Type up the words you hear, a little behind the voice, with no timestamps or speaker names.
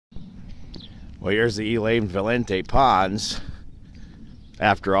Well, here's the Elaine Valente ponds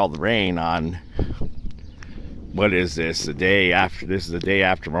after all the rain on, what is this, the day after, this is the day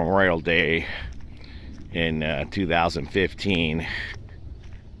after Memorial Day in 2015,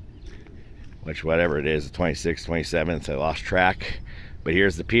 which whatever it is, the 26th, 27th, I lost track. But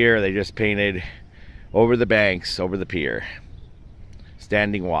here's the pier. They just painted over the banks, over the pier,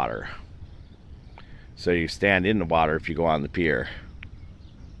 standing water. So you stand in the water if you go on the pier.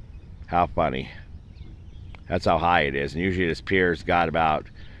 How funny. That's how high it is. And usually this pier's got about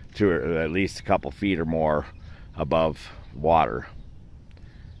at least a couple feet or more above water.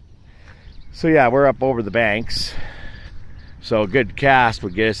 So yeah, we're up over the banks. So a good cast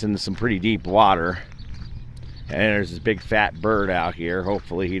would get us into some pretty deep water. And there's this big fat bird out here.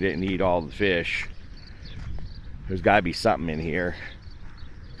 Hopefully he didn't eat all the fish. There's got to be something in here,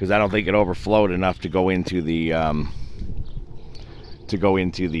 because I don't think it overflowed enough to go into the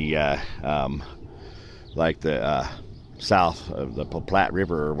like the south of the Platte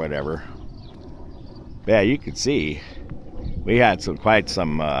River or whatever. But yeah, you can see we had quite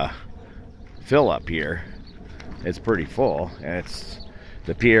some fill up here. It's pretty full, and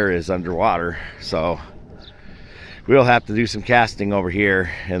the pier is underwater, so we'll have to do some casting over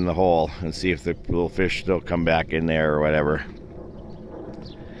here in the hole and see if the little fish still come back in there or whatever.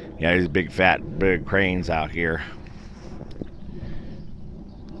 Yeah, there's big cranes out here.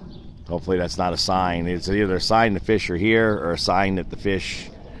 Hopefully that's not a sign. It's either a sign the fish are here or a sign that the fish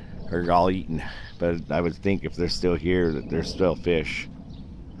are all eaten. But I would think if they're still here that there's still fish.